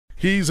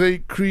He's a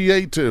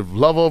creative,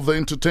 lover of the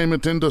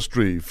entertainment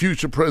industry,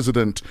 future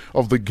president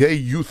of the Gay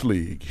Youth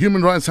League,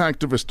 human rights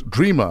activist,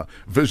 dreamer,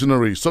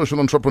 visionary, social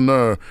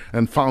entrepreneur,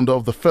 and founder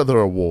of the Feather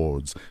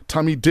Awards.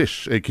 Tammy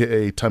Dish,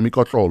 aka Tammy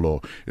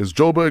Kotlolo, is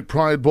Joburg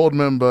Pride board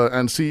member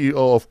and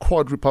CEO of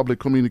Quad Republic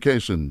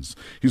Communications.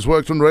 He's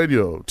worked on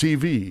radio,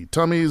 TV.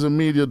 Tammy is a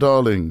media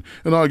darling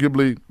and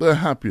arguably the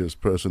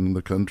happiest person in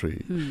the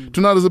country.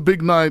 Tonight is a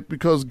big night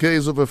because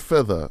gays of a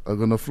feather are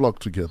going to flock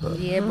together.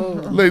 Yeah,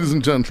 Ladies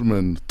and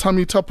gentlemen,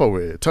 Tammy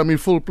Tupperware, Tammy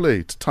Full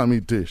Plate, Tammy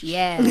Dish.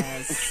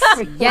 yes.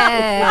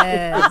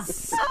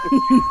 Yes.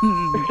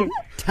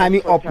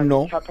 Tammy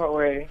Opno.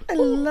 Tupperware. I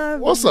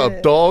love What's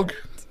up, dog?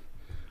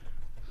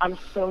 I'm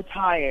so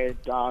tired,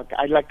 dog.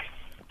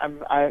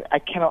 I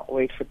cannot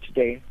wait for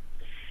today.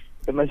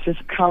 It must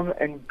just come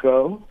and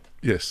go.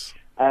 Yes.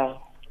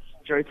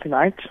 Enjoy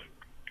tonight,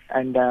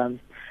 and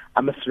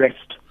I must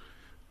rest.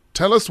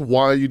 Tell us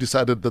why you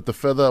decided that the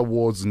Feather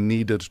Awards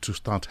needed to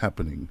start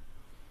happening.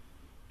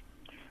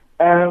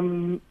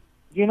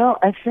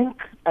 I think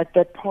at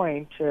that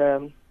point,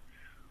 we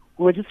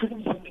were just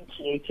looking for something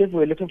creative. We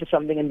were looking for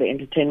something in the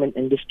entertainment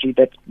industry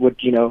that would,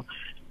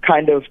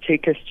 kind of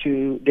take us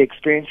to the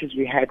experiences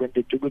we had with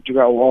the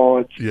Dugu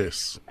Awards.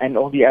 Yes. And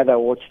all the other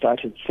awards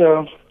started.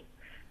 So,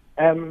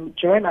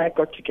 Joe and I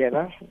got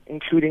together,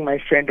 including my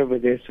friend over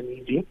there,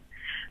 Somizi'S,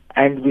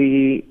 and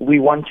we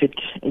wanted,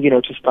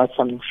 to start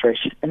something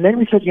fresh. And then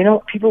we said,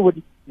 people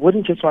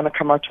wouldn't just want to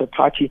come out to a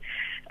party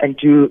and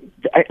do,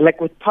 like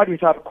with Party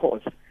Without a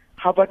Cause.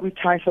 How about we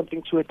tie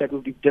something to it that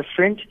will be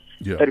different,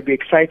 that will be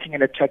exciting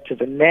and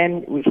attractive? And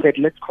then we said,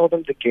 let's call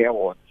them the Gay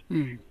Awards.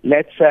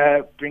 Let's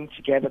bring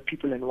together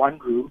people in one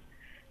group,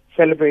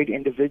 celebrate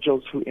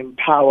individuals who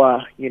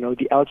empower,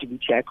 the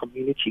LGBTI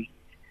community.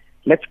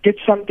 Let's get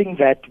something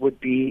that would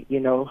be,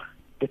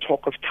 the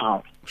talk of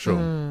town. Sure.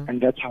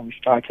 And that's how we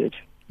started.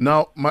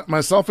 Now,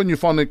 myself and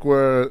Euphonic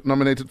were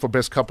nominated for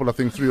Best Couple, I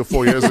think, 3 or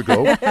 4 years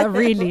ago.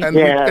 Really?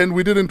 And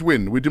we didn't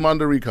win. We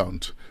demand a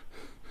recount.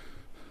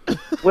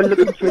 We're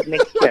looking to it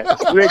next year.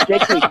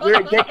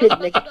 We're a decade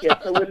next year,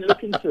 so we're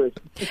looking to it.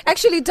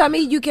 Actually, Tammy,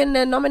 you can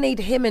nominate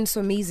him and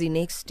Somizi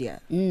next year.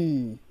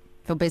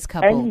 For Best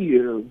Couple. And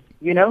you,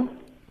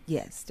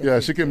 Yes. Yeah,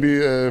 she can be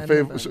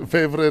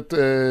favorite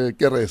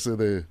Kerese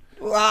there.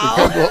 Wow.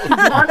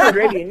 Not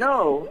already,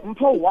 no.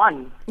 Mpo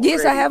won.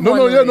 Yes, I have No,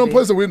 one.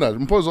 Mpo's a winner.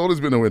 Mpo's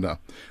always been a winner.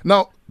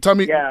 Now,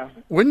 Tammy,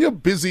 when you're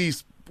busy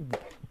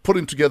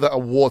putting together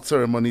award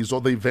ceremonies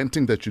or the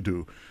eventing that you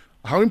do,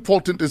 how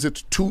important is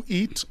it to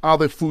eat? Are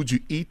there foods you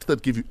eat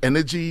that give you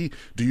energy?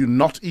 Do you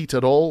not eat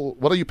at all?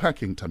 What are you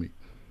packing, Tammy?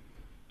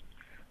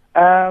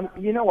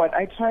 You know what?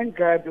 I try and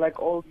grab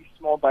all these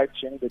small bites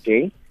during the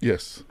day.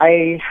 Yes.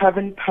 I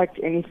haven't packed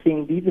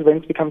anything. These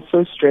events become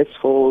so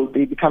stressful.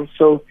 They become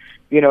so,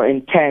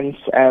 intense.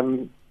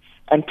 And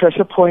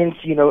pressure points,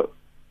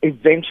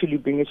 eventually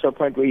bring you to a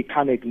point where you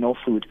can't ignore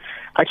food.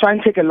 I try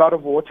and take a lot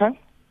of water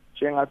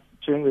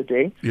during the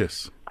day.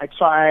 Yes. I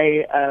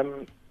try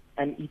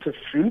and eat a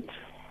fruit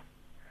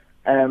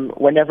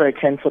whenever I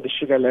can for the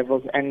sugar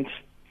levels. And,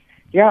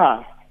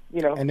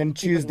 And then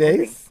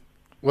Tuesdays?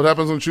 What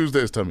happens on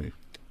Tuesdays, Tammy?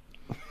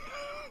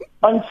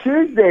 On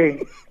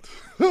Tuesday,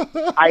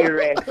 I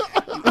rest.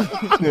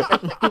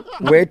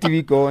 Where do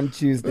we go on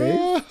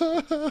Tuesdays?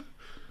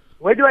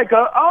 Where do I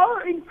go? Oh,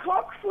 in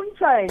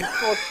Cockfontein,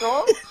 for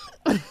sure.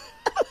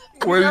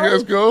 Where do you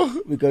guys go?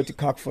 We go to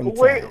Cockfontein.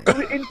 We're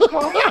in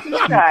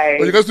Cockfontein.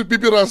 Oh, you guys do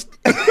Pipi Rust?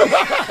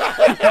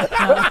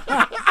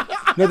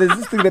 No, there's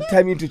this thing that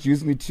Tammy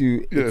introduced me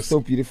to. Yes. It's so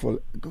beautiful.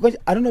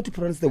 I don't know how to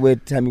pronounce the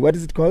word, Tammy. What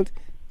is it called?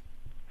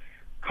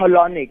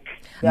 Colonic.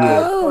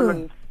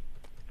 Oh.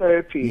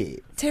 Therapy. Yeah.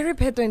 Terry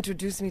Petto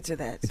introduced me to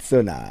that. It's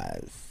so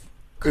nice.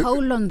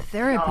 Colon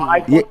therapy. I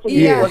thought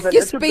Yeah. it was a Ke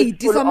little bit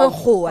spade, full sama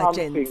of goa,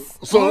 something. gents.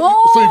 So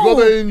you go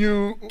there and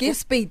you, Ke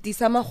spade, di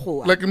sama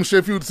goa. like in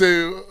Chef, you'd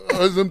say,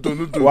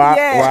 Wah,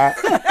 Yeah.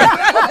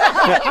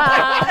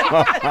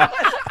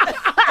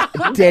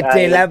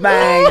 Tete la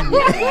bang.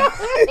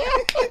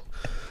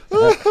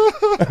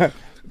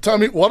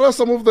 Tammy, what are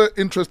some of the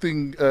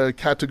interesting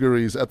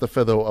categories at the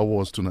Feather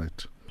Awards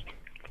tonight?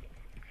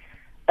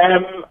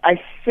 I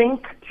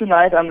think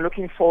tonight I'm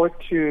looking forward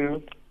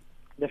to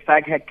the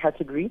fag head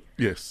category.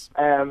 Yes.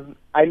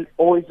 I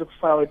always look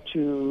forward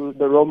to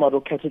the role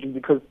model category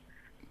because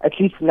at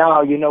least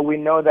now, we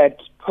know that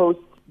post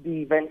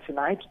the event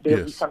tonight,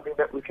 there'll be something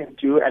that we can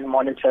do and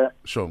monitor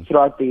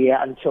throughout the year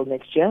until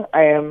next year.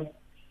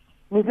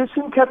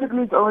 Musician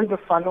category is always a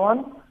fun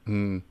one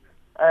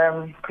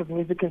because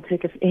music can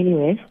take us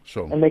anywhere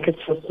and make it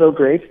feel so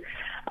great.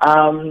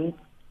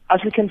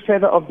 African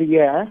Feather of the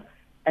Year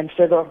and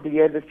Feather of the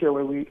Year this year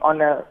where we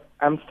honor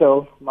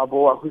Amstel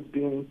Maboa, who's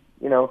been,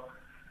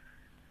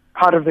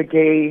 part of the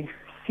gay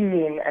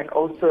scene and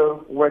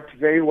also worked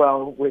very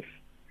well with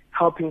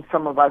helping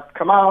some of us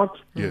come out,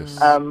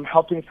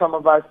 helping some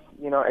of us,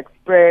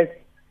 express,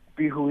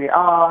 be who we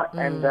are,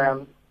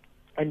 and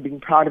being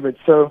proud of it.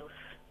 So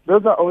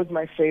those are always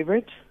my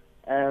favorite.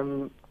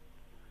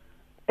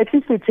 at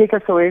least they take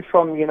us away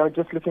from,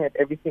 just looking at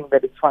everything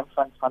that is fun.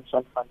 We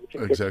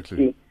can exactly.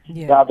 get to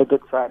see the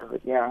good side of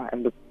it,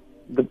 and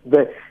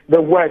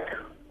the work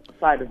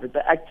side of it,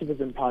 the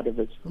activism part of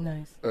it.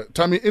 Nice.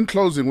 Tammy, in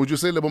closing, would you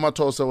say Lebo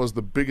Matosa was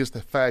the biggest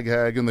fag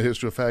hag in the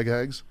history of fag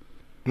hags?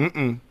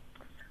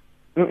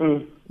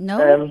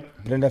 No?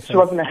 Brenda, she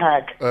wasn't a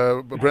hag.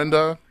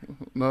 Brenda,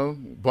 no.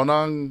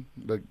 Bonang,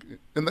 like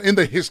in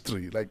the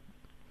history, like.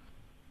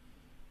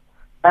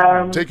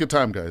 Take your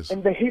time, guys.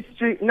 In the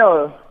history,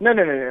 no.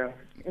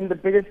 In the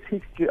biggest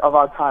history of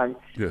our time,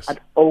 yes, I'd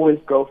always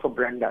go for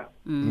Brenda.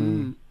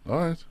 All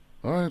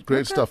right,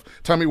 great stuff.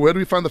 Tammy, where do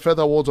we find the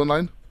Feather Awards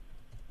online?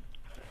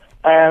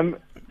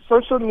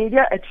 Social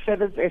media at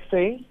Feathers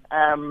SA,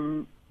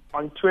 on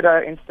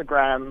Twitter,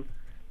 Instagram,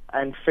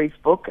 and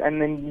Facebook, and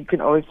then you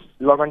can always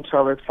log on to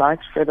our website,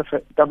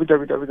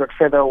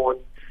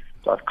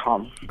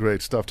 www.featherawards.com.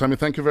 Great stuff. Tammy,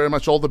 thank you very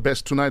much. All the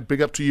best tonight.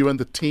 Big up to you and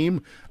the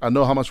team. I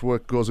know how much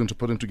work goes into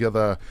putting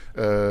together,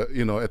 a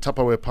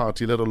Tupperware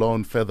party, let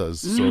alone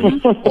feathers. So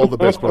all the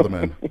best, brother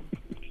man.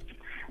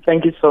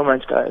 Thank you so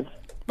much, guys.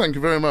 Thank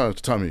you very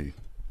much, Tammy.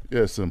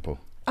 Yeah, simple.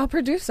 Our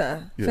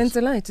producer, Yes.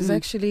 Light, is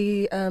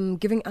actually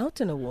giving out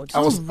an award.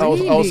 I was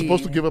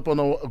supposed to give up an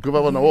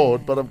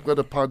award, but I've got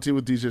a party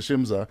with DJ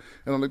Shimza,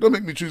 and I'm like, don't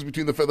make me choose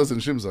between the feathers and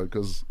Shimza,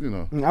 because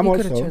You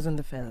could have chosen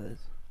the feathers.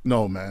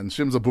 No, man,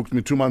 Shimza booked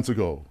me 2 months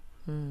ago.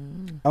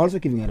 I'm also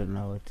giving it an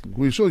award.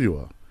 Are you sure you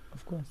are?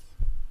 Of course.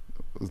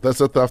 That's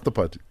at the after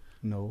party.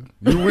 No.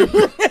 You win.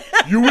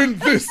 You win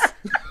this.